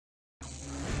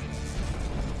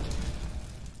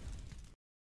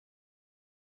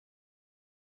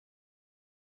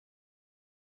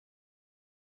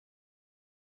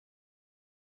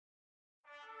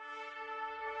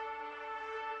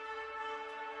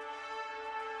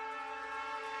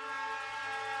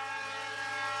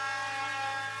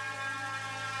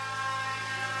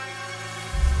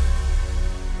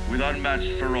With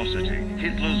unmatched ferocity,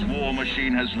 Hitler's war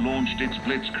machine has launched its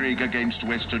blitzkrieg against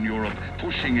Western Europe,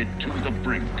 pushing it to the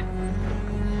brink.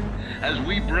 As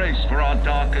we brace for our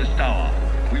darkest hour,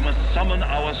 we must summon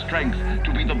our strength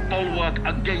to be the bulwark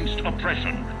against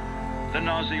oppression. The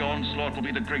Nazi onslaught will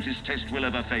be the greatest test we'll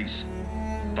ever face.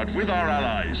 But with our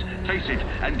allies, face it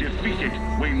and defeat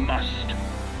it we must.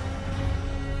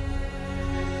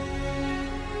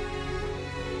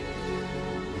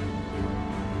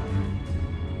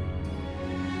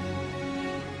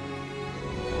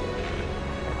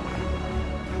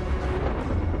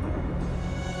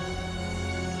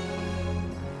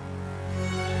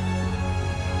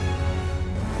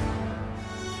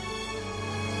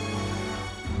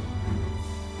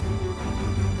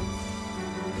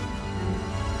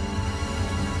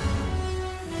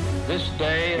 This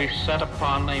day is set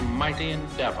upon a mighty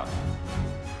endeavor,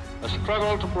 a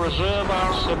struggle to preserve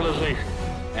our civilization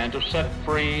and to set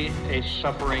free a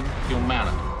suffering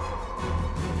humanity.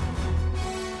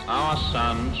 Our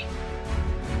sons,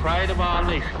 pride of our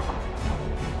nation,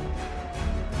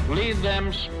 lead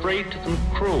them straight and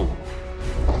true.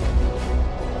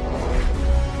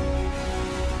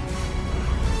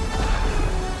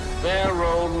 Their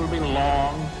road will be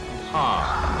long and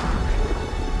hard.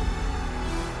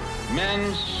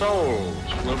 Men's souls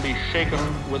will be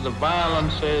shaken with the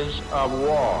violences of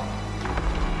war.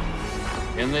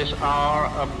 In this hour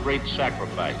of great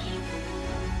sacrifice,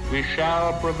 we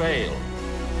shall prevail.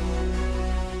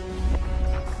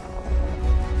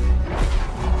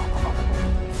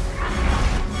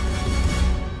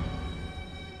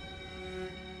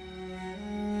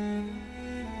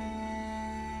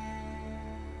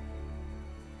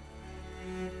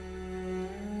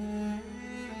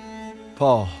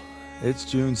 Paul, it's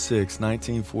June 6,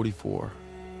 1944.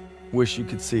 Wish you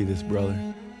could see this, brother.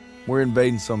 We're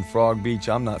invading some frog beach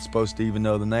I'm not supposed to even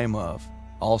know the name of.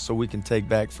 Also, we can take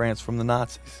back France from the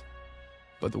Nazis.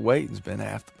 But the waiting's been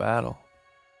half the battle.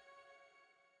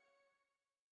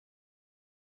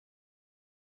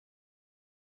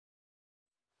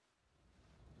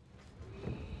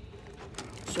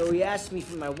 So he asked me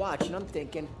for my watch, and I'm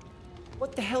thinking,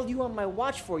 what the hell do you want my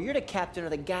watch for? You're the captain of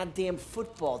the goddamn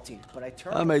football team. But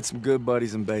I made some good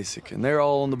buddies in basic, and they're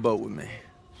all on the boat with me.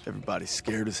 Everybody's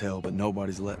scared as hell, but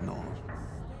nobody's letting on.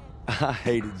 I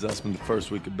hated Zussman the first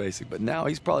week of basic, but now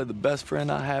he's probably the best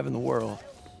friend I have in the world.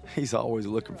 He's always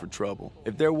looking for trouble.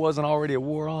 If there wasn't already a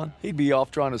war on, he'd be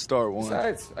off trying to start one.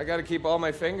 Besides, I gotta keep all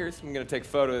my fingers. I'm gonna take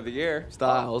photo of the year.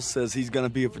 Styles says he's gonna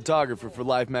be a photographer for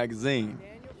Life magazine.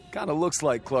 Kinda looks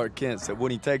like Clark Kent, said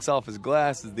when he takes off his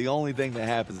glasses, the only thing that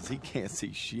happens is he can't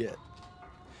see shit.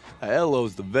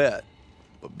 Elo's the vet,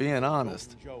 but being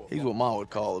honest, he's what Ma would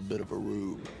call a bit of a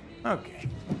rube. Okay,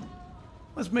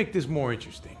 let's make this more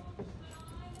interesting.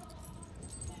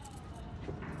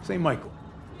 St. Michael,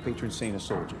 patron saint of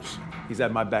soldiers. He's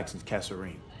had my back since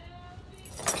Kasserine.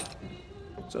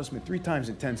 Zussman 3 times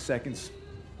in 10 seconds,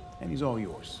 and he's all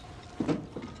yours.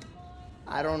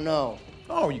 don't know.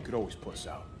 Oh, you could always puss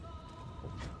out.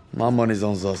 My money's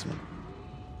on Zussman.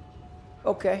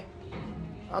 Okay,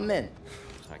 I'm in.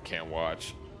 I can't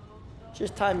watch.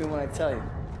 Just time me when I tell you.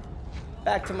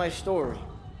 Back to my story.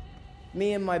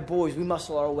 Me and my boys, we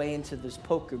muscle our way into this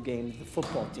poker game that the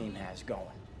football team has going.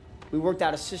 We worked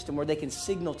out a system where they can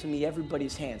signal to me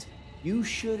everybody's hands. You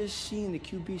should have seen the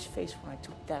QB's face when I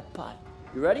took that pot.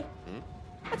 You ready?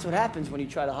 That's what happens when you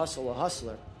try to hustle a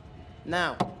hustler.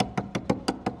 Now,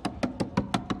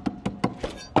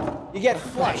 you get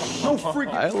flushed. No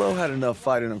freaking... Ilo had enough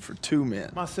fight in him for 2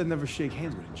 men. Ma said never shake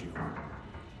hands with a Jew.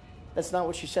 That's not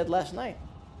what she said last night.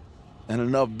 And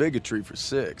enough bigotry for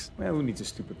 6. Man, who needs a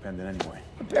stupid pendant anyway?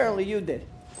 Apparently you did.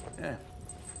 Yeah,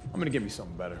 I'm gonna get me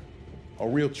something better. A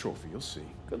real trophy, you'll see.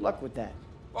 Good luck with that.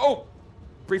 Oh!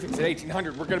 Briefing's at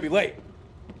 1800. We're gonna be late.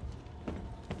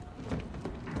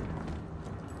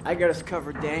 I got us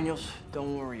covered, Daniels.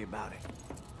 Don't worry about it.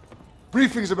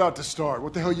 Briefing's about to start.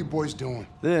 What the hell you boys doing?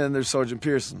 Then there's Sergeant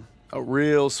Pearson, a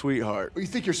real sweetheart. Oh, you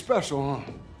think you're special,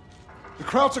 huh? The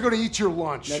Krauts are gonna eat your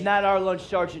lunch. No, not our lunch,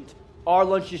 Sergeant. Our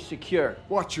lunch is secure.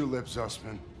 Watch your lips,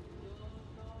 Zussman.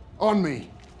 On me.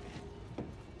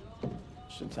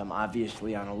 Since I'm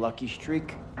obviously on a lucky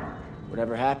streak,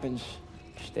 whatever happens,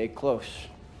 stay close.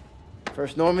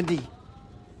 First Normandy,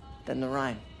 then the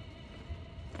Rhine.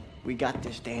 We got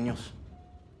this, Daniels.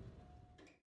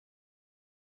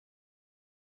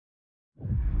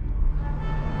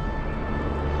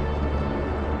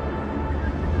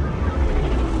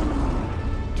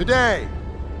 Today,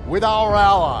 with our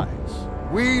allies,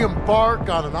 we embark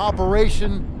on an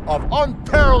operation of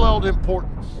unparalleled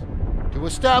importance to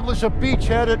establish a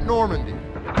beachhead at Normandy.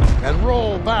 and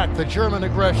roll back the German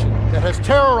aggression that has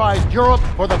terrorized Europe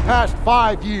for the past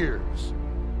 5 years.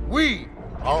 We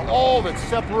are all that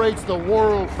separates the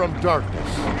world from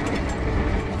darkness.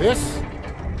 This,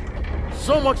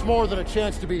 so much more than a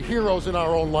chance to be heroes in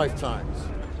our own lifetimes.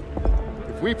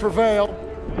 If we prevail,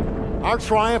 our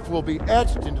triumph will be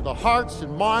etched into the hearts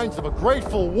and minds of a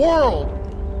grateful world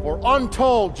for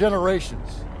untold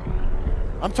generations.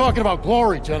 I'm talking about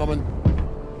glory, gentlemen.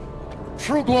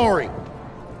 True glory.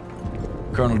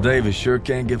 Colonel Davis sure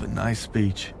can give a nice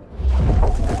speech.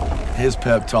 His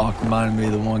pep talk reminded me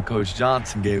of the one Coach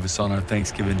Johnson gave us on our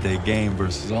Thanksgiving Day game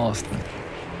versus Austin.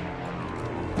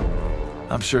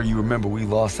 I'm sure you remember we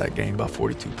lost that game by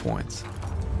 42 points.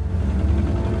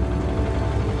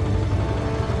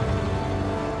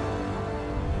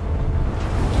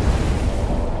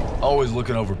 Always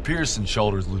looking over Pearson's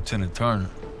shoulders, Lieutenant Turner.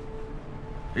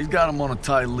 He's got him on a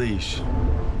tight leash.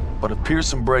 But if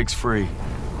Pearson breaks free,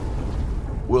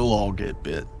 we'll all get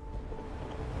bit.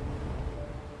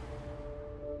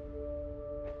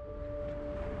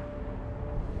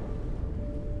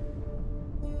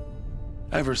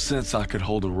 Ever since I could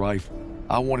hold a rifle,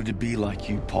 I wanted to be like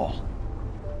you, Paul.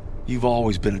 You've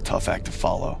always been a tough act to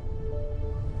follow.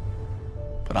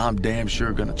 But I'm damn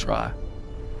sure gonna try.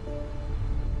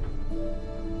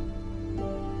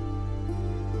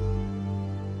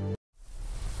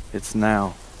 It's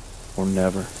now or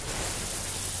never.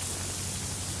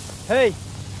 Hey,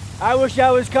 I wish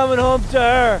I was coming home to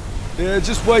her. Yeah,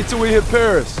 just wait till we hit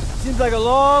Paris. Seems like a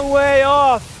long way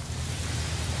off.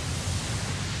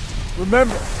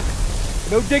 Remember,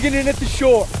 no digging in at the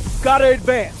shore. You've gotta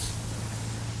advance.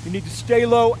 You need to stay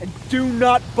low and do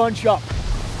not bunch up.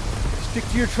 Stick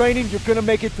to your training, you're gonna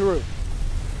make it through.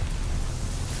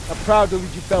 I'm proud to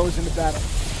lead you fellas into battle.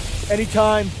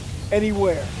 Anytime,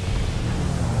 anywhere.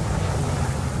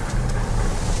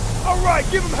 All right,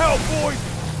 give them hell, boys!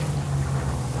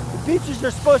 The beaches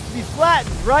are supposed to be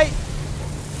flattened, right?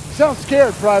 Sound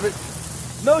scared, Private.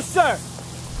 No, sir.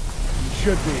 You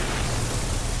should be.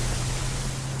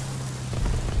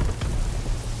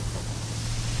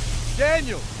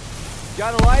 Daniel,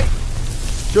 got a light?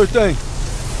 Sure thing.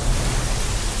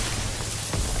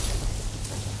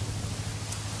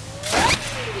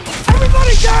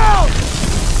 Everybody down!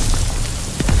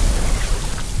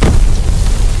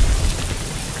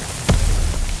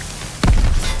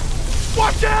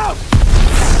 Watch out!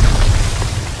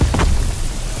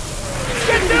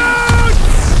 Get down!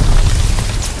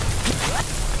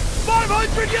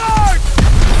 500 yards!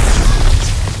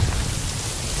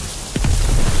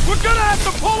 We're gonna have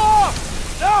to pull off!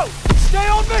 No! Stay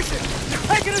on mission! You're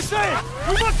taking us in!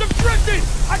 You must have drifted!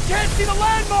 I can't see the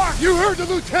landmark! You heard the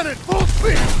lieutenant! Full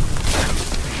speed!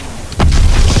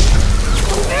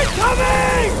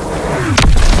 Incoming!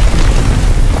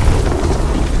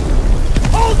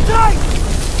 Hold tight!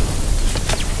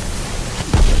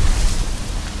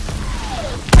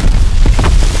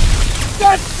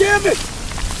 God damn it!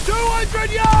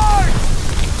 200 yards!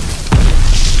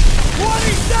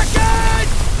 20 seconds!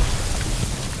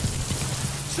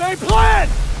 Same plan!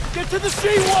 Get to the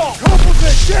seawall!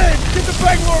 Complement, James! Get the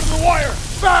Bangalore to the wire!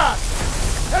 Fast!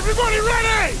 Everybody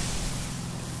ready!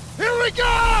 Here we go!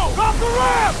 Off the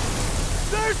ramp!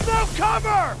 There's no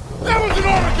cover! That was an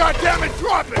order, goddammit!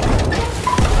 Drop it!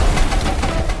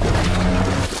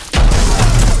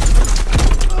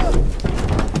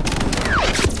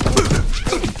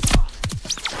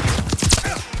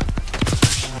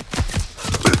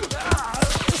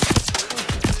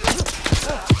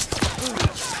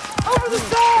 Over the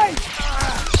side!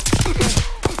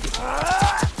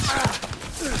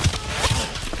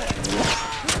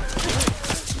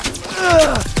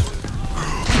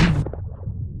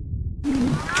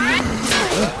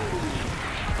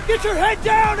 Get your head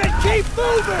down and keep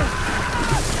moving!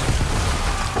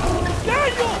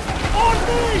 Daniel! On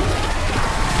me!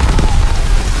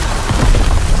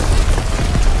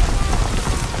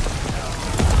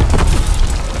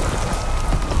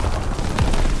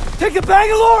 Take the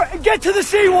Bangalore and get to the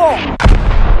seawall! We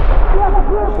have a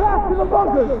clear path to the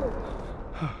bunkers!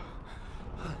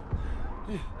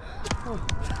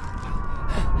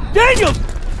 Daniel!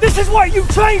 This is what you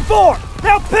trained for!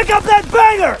 Now pick up that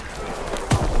banger!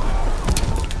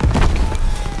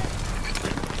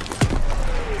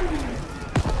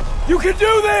 You can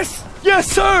do this! Yes,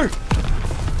 sir!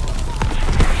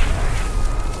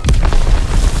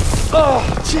 Oh,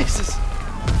 Jesus!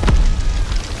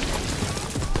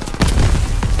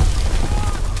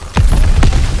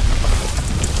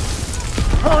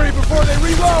 Hurry before they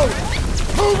reload!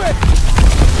 Move it!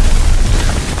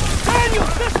 Daniel,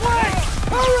 this way!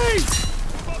 Hurry!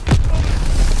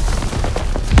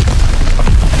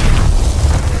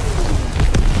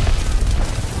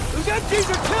 MGs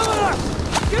are killing us!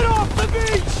 Get off the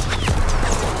beach!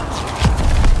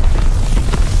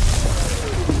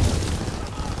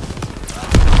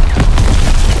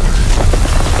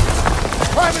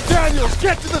 Private Daniels,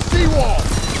 get to the seawall!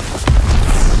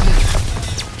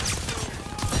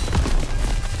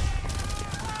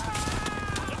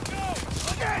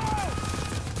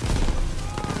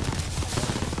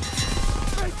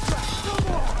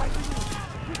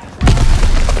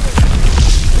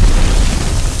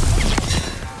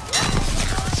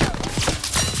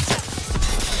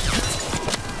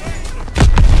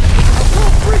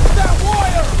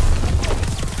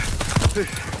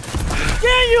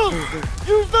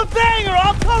 Use the banger!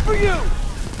 I'll cover you!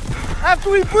 After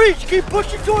we breach, keep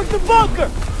pushing towards the bunker!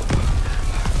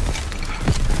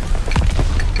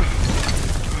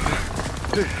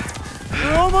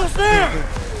 We're almost there!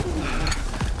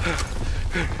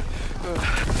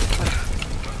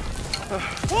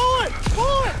 Pull it!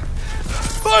 Pull it!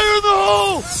 Fire in the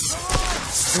hole!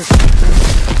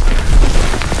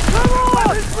 Come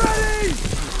on! It's ready!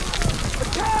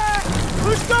 Attack!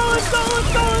 Let's go! Let's go!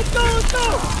 Let's go! Let's go! Let's go!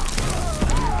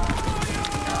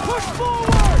 Push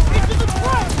forward! Into the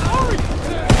front! Hurry!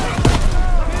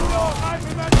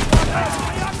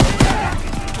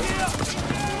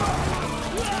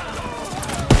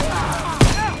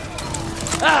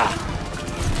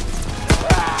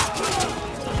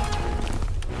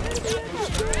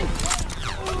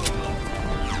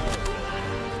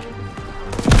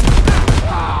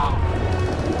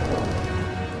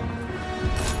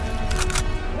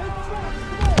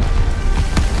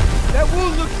 That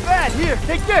wound looks bad. Here,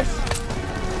 take this.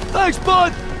 Thanks,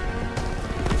 bud.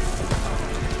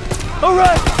 All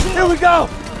right, here we go.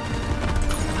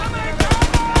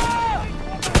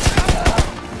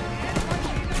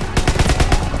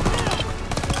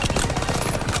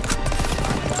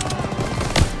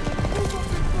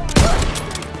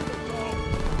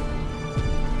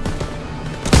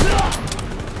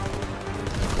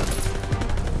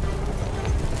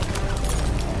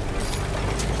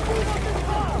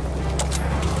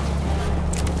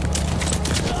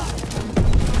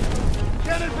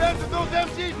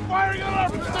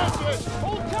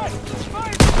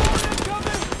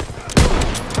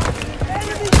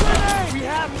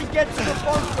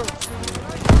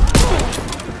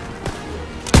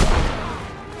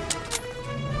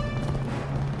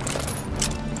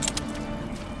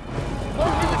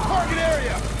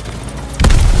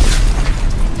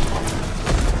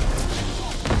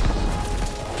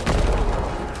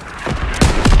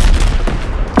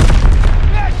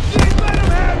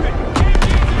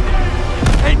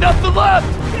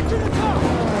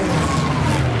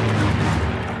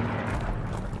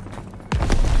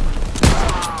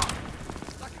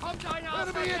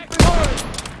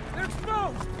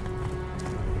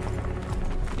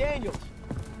 Daniels,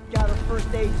 got a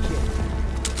first aid kit.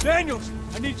 Daniels,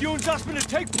 I need you and Zussman to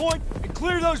take point and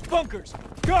clear those bunkers.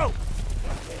 Go!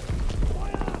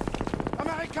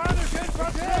 Amerikaners in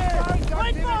front!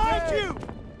 Right behind you!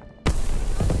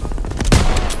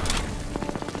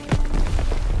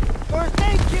 First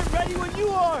aid kit ready when you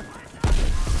are!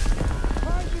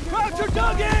 Croucher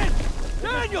dug in!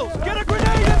 Daniels, get a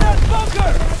grenade in that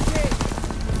bunker!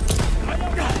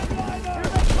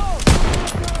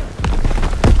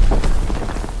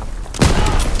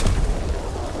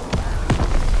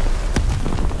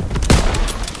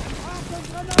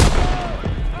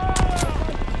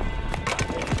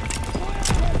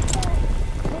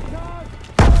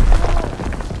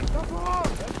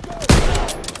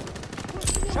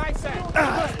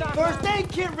 First aid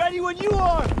kit ready when you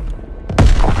are!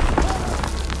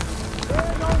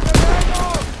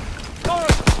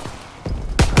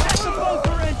 That's the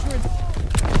bunker entrance!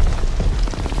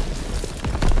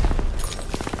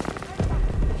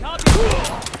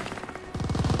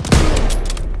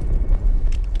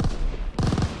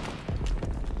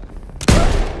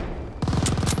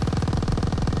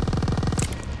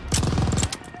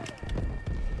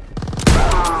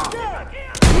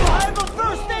 I have a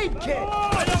first aid kit!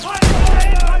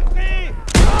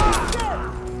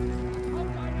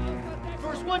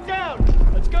 First one down!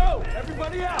 Let's go!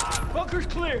 Everybody out! Bunker's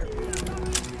clear!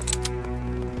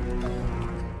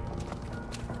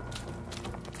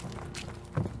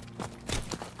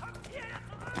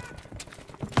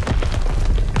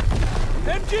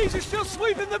 MGs are still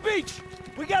sweeping the beach!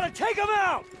 We gotta take them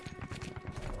out!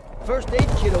 First aid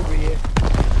kit over here.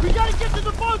 We gotta get to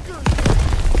the bunker!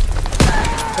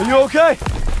 Are you okay?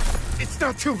 It's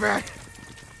not too bad.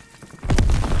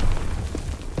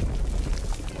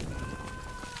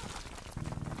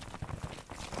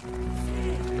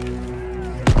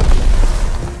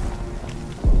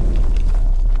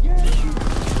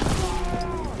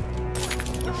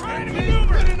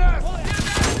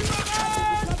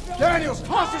 Daniels,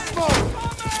 toss the smoke!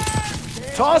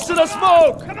 Tossing a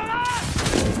smoke!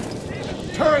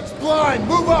 Turret's blind,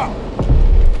 move up!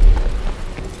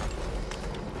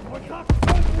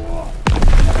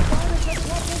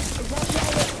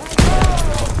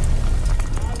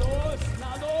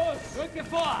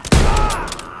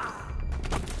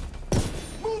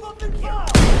 Move up and fire!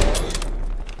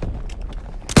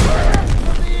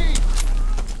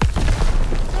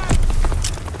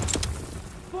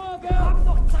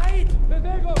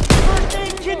 First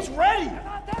aid kit's ready!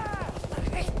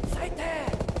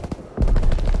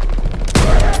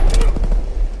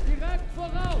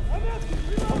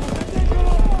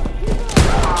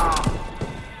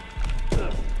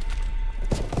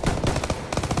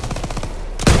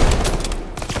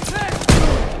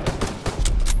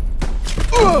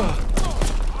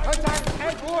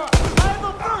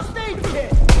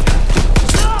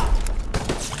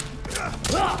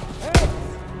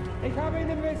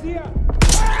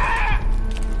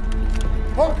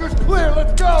 Bunker's clear,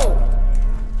 let's go!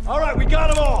 All right, we got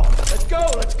them all. Let's go,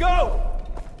 let's go!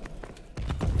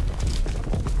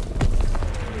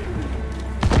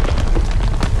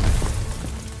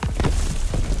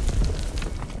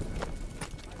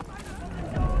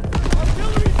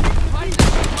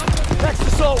 Next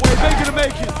assault wave, ain't gonna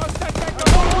make it.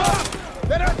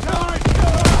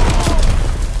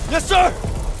 Yes, sir!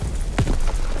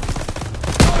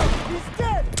 He's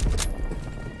dead!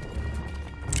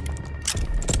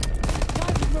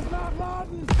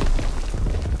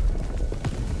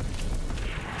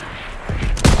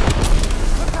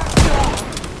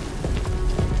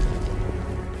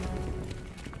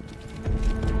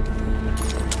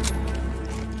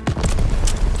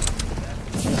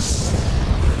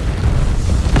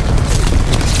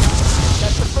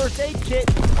 That's the first aid kit.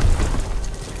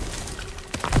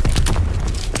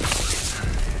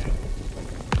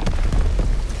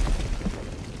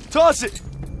 Toss it!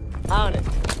 On it.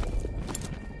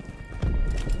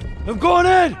 I'm going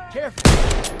in! Careful.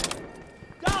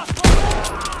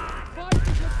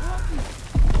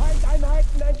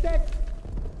 Feindeinheiten entdeckt!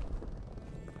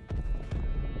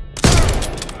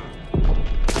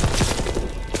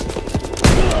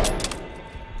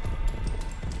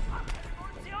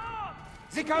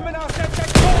 Sie kommen aus der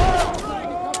Deckung!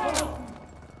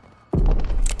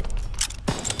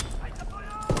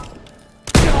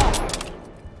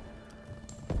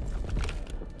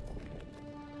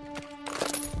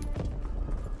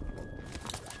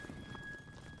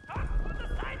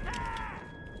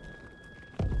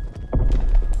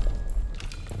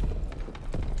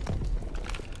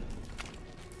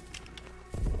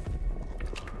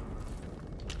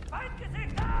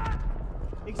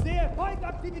 Ich sehe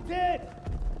Feindaktivität!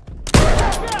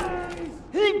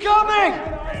 Incoming!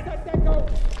 Aus der Deckung!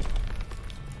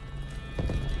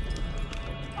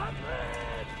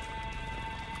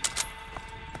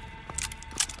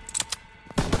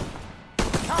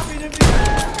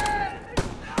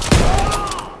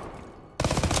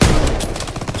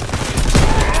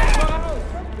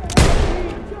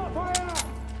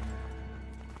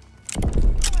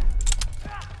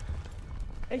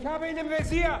 Ich habe ihn im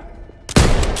Visier!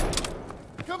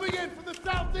 Coming in from the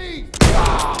southeast!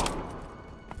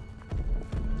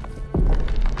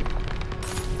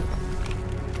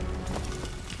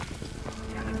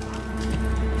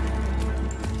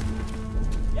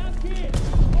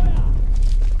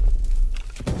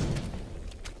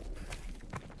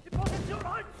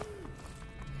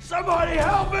 Somebody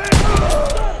help me!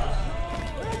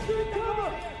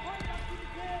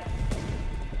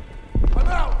 I'm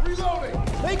out, reloading!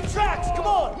 Make tracks, come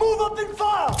on! Move up and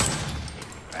fire!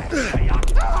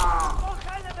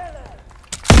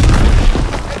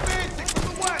 Advancing from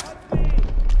the west!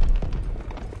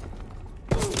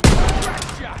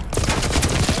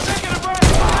 Taking a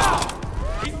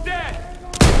breath! He's dead!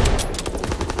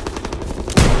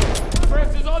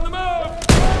 Prince is on the move!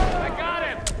 I got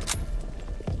him!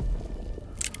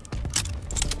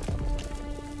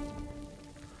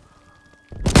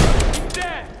 He's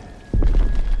dead!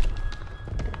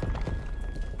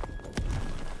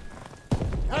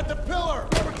 At the pillar!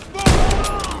 We're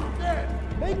exposed! Dead!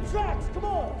 Make tracks, come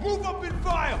on! Move up and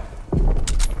file!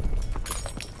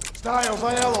 Styles,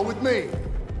 Aiello, with me.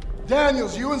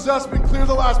 Daniels, you and Zussman clear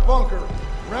the last bunker.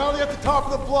 Rally at the top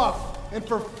of the bluff. And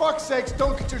for fuck's sakes,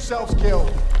 don't get yourselves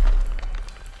killed.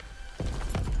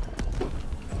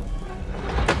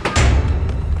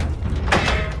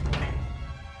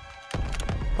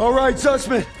 All right,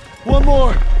 Zussman. One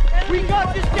more. We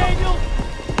got this, Daniel!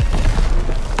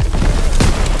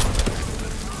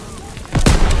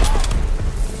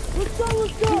 Let's go,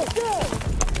 let's go!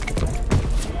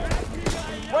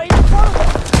 Right in front of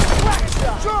us!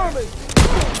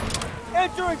 moving!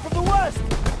 Entering from the west!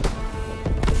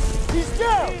 He's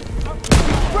down!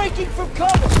 He's breaking from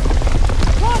cover!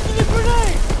 Tossing the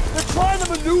grenade! They're trying to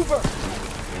maneuver!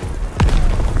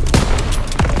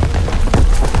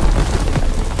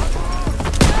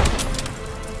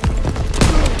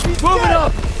 He's Moving dead.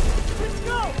 up! Let's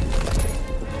go!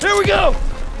 Here we go!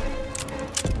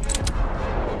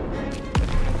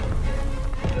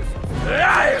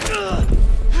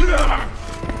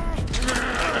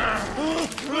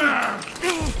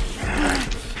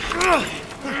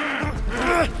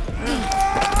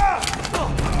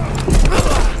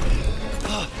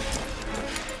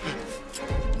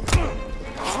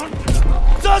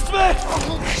 Suspect!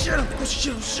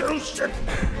 Shit.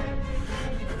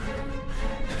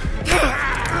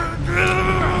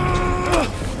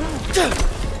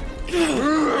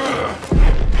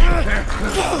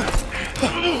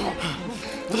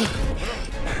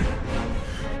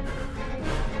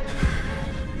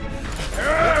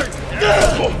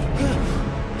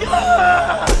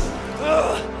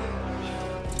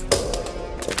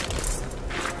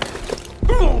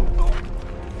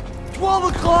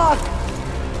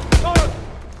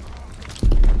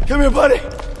 Come here, buddy.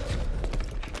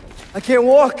 I can't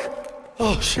walk.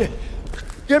 Oh, shit.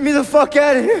 Get me the fuck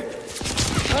out of here.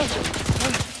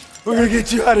 We're gonna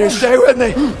get you out of here. Stay with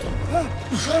me.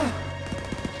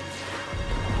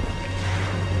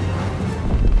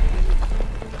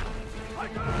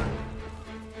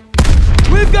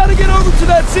 We've got to get over to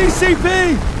that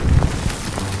CCP.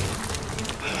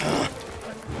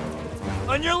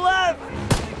 On your left!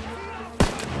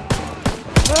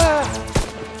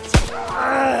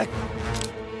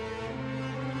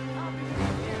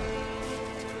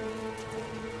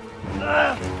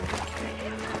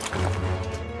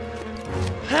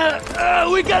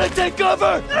 We gotta take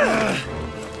cover!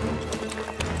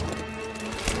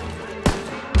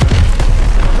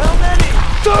 How many?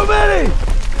 Too many!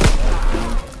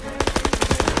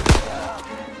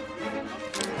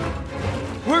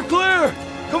 We're clear!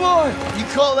 Come on! You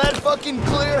call that fucking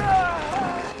clear?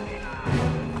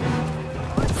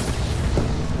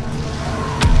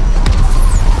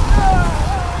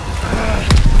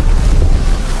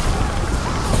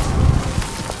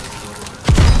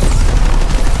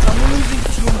 I'm losing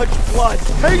too much blood.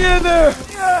 Hang in there!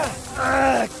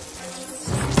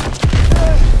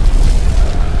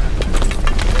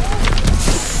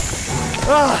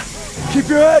 Keep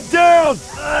your head down!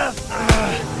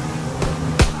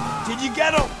 Did you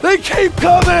get him? They keep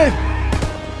coming!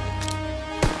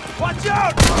 Watch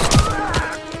out!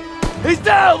 He's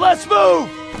down! Let's move!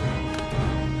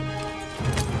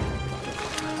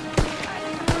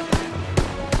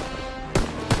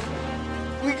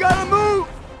 We gotta move!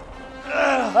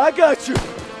 I got you!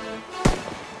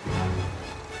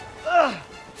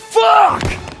 Fuck!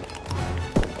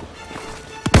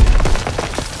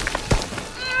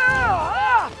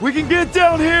 We can get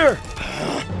down here!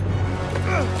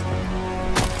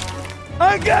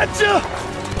 I got you!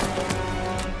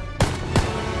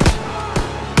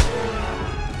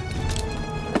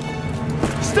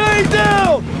 Stay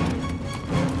down!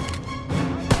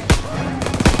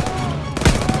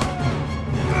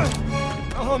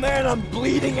 Oh man, I'm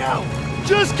bleeding out.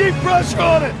 Just keep pressure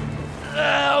on it!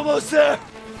 Almost there!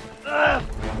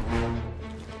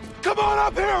 Come on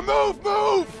up here!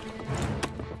 Move!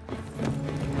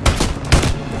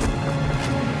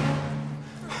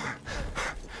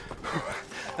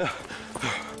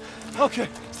 Okay,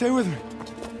 stay with me.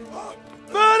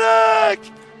 Medic!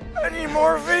 I need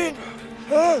morphine.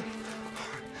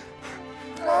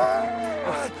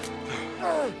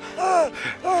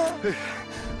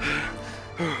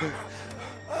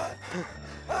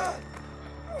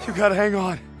 You gotta hang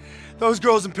on. Those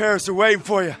girls in Paris are waiting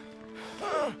for you.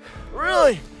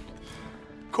 Really?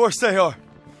 Of course they are.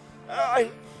 How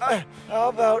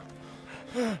about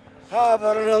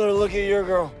another look at your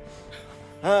girl?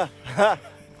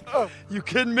 You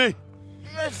kidding me?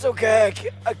 It's okay.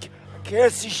 I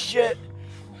can't see shit.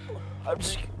 I'm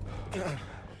just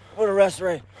put a rest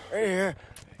right here.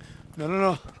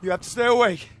 No. You have to stay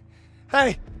awake.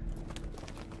 Hey,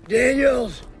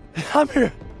 Daniels, I'm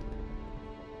here.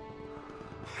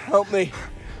 help me.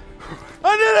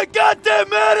 I need a goddamn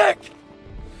medic!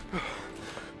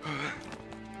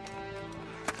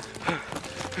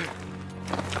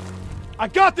 I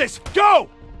got this! Go!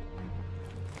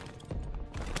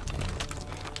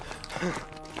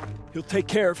 He'll take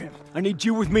care of him. I need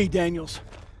you with me, Daniels.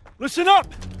 Listen up!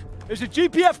 There's a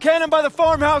GPF cannon by the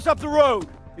farmhouse up the road.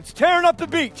 It's tearing up the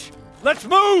beach. Let's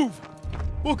move!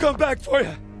 We'll come back for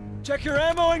you. Check your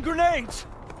ammo and grenades.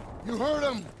 You heard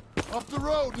him. Up the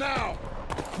road now.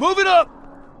 Move it up!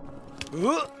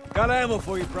 Got ammo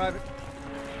for you, Private.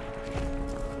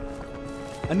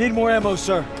 I need more ammo,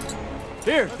 sir.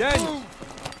 Here, Daniel.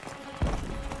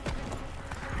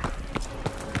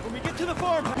 When we get to the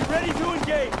farm, be ready to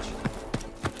engage.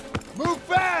 Move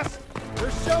fast!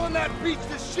 They're shelling that beach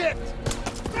to shit!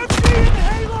 MG in the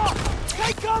hayloft!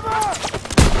 Take cover!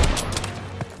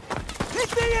 Hit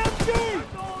the MG!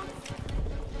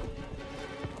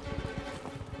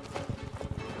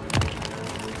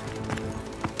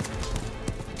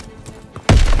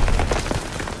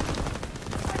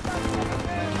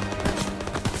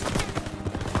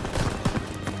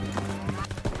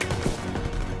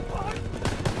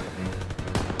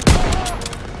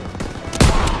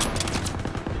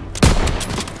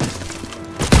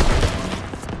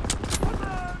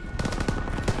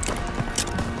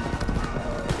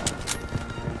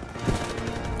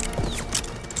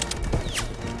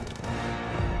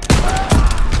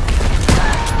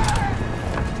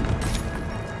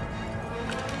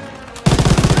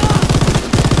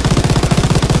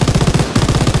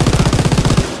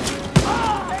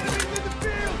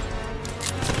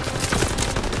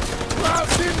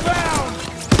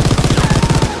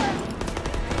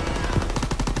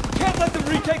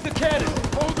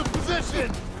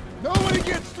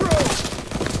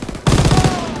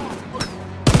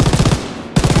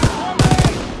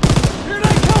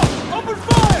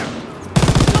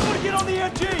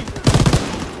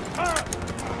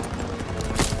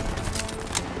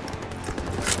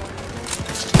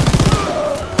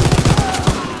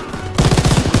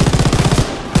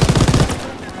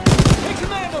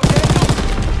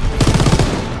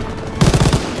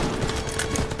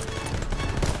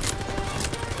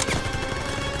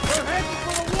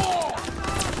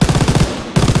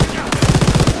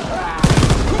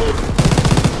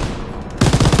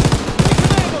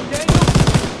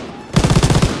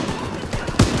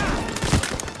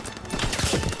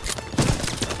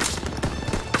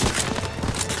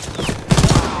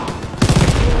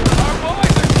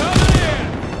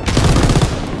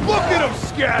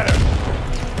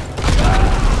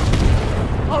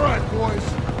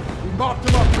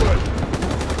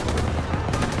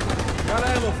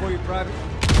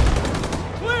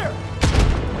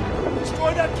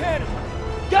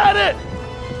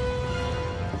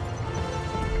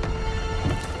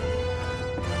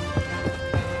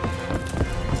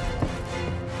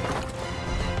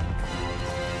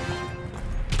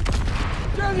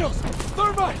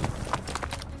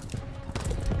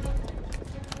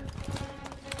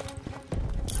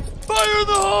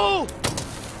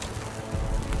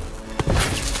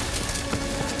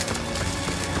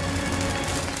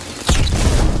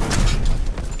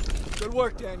 Good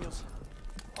work, Daniels.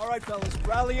 All right, fellas,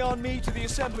 rally on me to the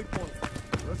assembly point.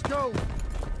 Let's go.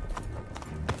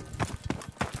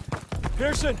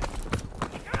 Pearson,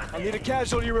 I need a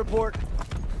casualty report.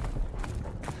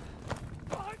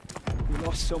 We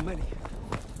lost so many.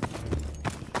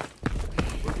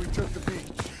 But we took the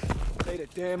beach. Paid a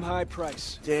damn high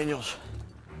price. Daniels.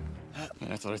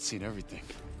 Man, I thought I'd seen everything.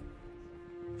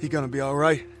 He gonna be all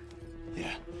right?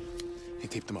 Yeah. He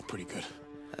taped him up pretty good.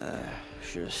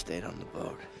 Should have stayed on the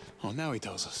boat. Oh, now he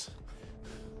tells us.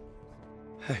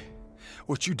 Hey,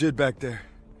 what you did back there,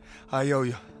 I owe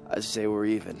you. I say we're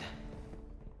even.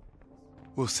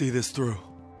 We'll see this through.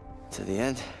 To the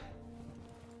end?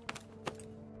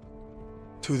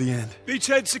 To the end.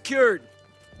 Beachhead secured.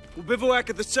 We'll bivouac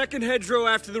at the second hedgerow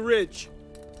after the ridge.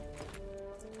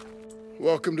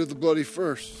 Welcome to the bloody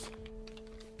first.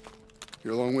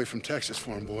 You're a long way from Texas,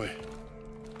 farm boy.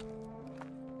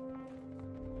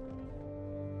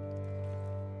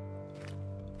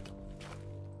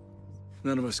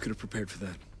 None of us could have prepared for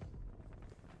that.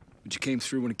 But you came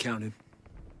through when it counted.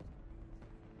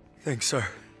 Thanks, sir.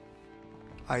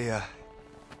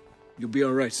 You'll be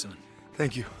all right, son.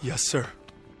 Thank you. Yes, sir.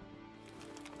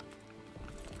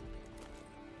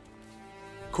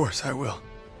 Of course I will.